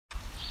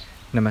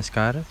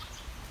Namaskara.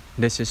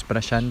 This is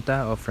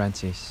Prashanta of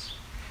Francis.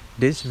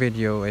 This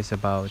video is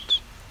about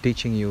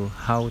teaching you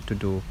how to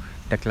do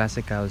the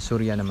classical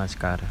Surya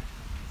Namaskara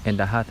and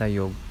the Hatha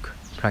Yoga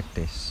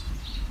practice.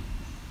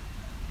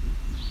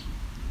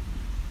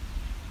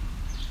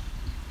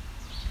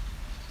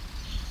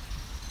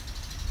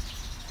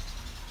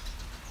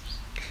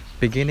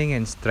 Beginning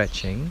in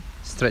stretching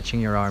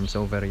your arms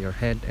over your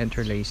head,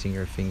 interlacing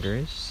your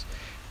fingers,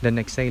 then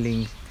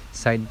exhaling,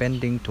 side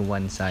bending to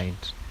one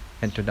side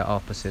and to the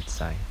opposite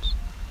side.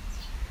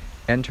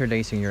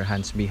 Interlacing your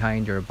hands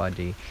behind your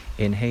body,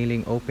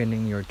 inhaling,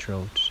 opening your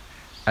throat.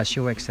 As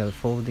you exhale,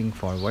 folding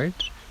forward,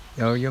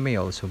 or you may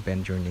also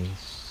bend your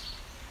knees.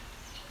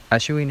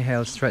 As you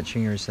inhale,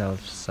 stretching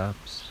yourselves up,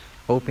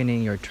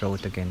 opening your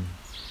throat again.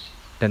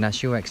 Then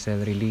as you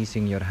exhale,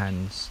 releasing your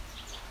hands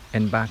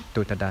and back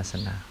to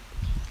Uttanasana.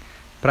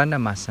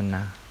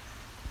 Pranamasana,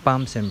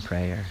 palms in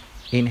prayer.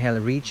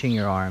 Inhale, reaching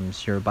your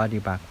arms, your body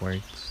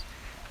backwards.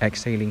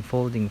 Exhaling,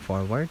 folding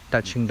forward,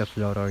 touching the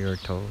floor or your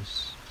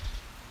toes.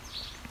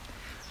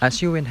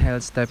 As you inhale,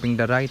 stepping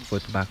the right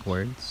foot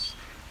backwards,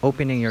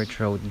 opening your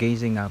throat,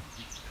 gazing up.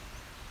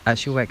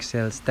 As you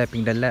exhale,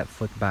 stepping the left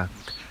foot back,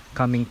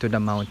 coming to the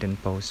mountain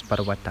pose,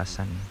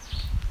 Parvatasana.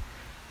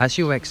 As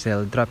you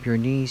exhale, drop your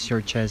knees,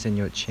 your chest, and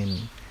your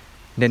chin.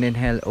 Then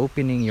inhale,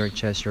 opening your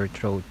chest, your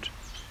throat,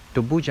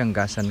 to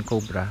Bhujangasana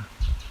Cobra.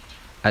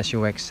 As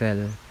you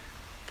exhale,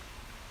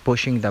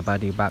 pushing the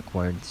body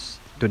backwards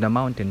to the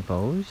mountain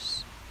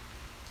pose.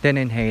 Then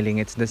inhaling,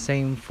 it's the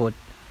same foot,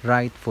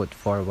 right foot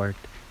forward.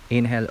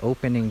 Inhale,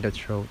 opening the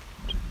throat.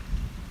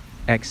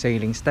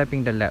 Exhaling,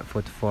 stepping the left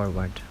foot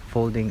forward,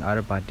 folding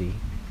our body.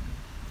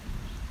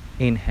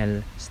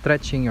 Inhale,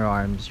 stretching your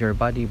arms, your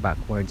body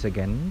backwards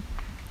again.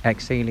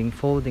 Exhaling,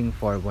 folding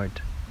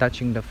forward,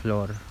 touching the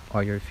floor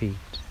or your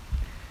feet.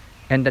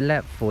 And the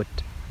left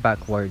foot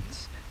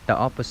backwards, the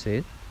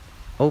opposite,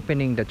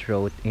 opening the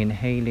throat,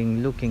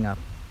 inhaling, looking up.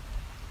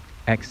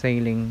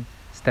 Exhaling,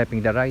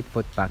 stepping the right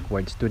foot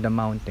backwards to the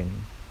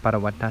mountain,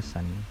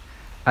 Parvatasana.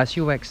 As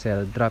you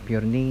exhale, drop your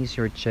knees,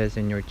 your chest,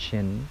 and your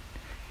chin.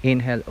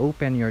 Inhale,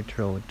 open your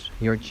throat,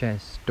 your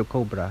chest to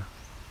Cobra.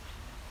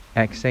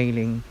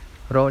 Exhaling,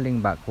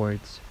 rolling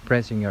backwards,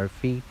 pressing your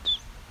feet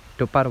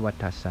to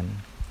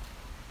Parvatasana.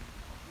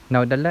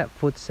 Now the left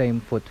foot, same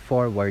foot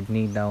forward,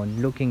 knee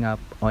down, looking up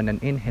on an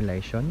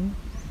inhalation.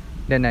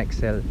 Then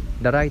exhale,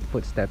 the right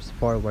foot steps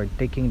forward,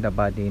 taking the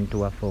body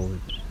into a fold.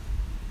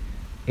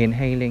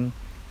 Inhaling,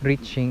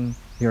 reaching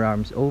your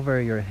arms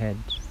over your head,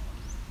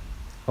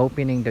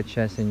 opening the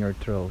chest and your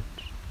throat.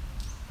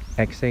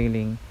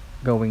 Exhaling,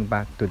 going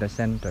back to the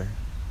center.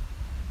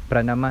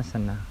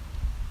 Pranamasana.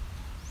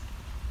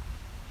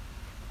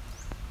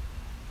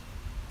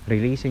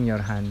 Releasing your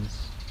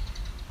hands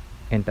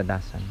in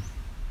Tadasana.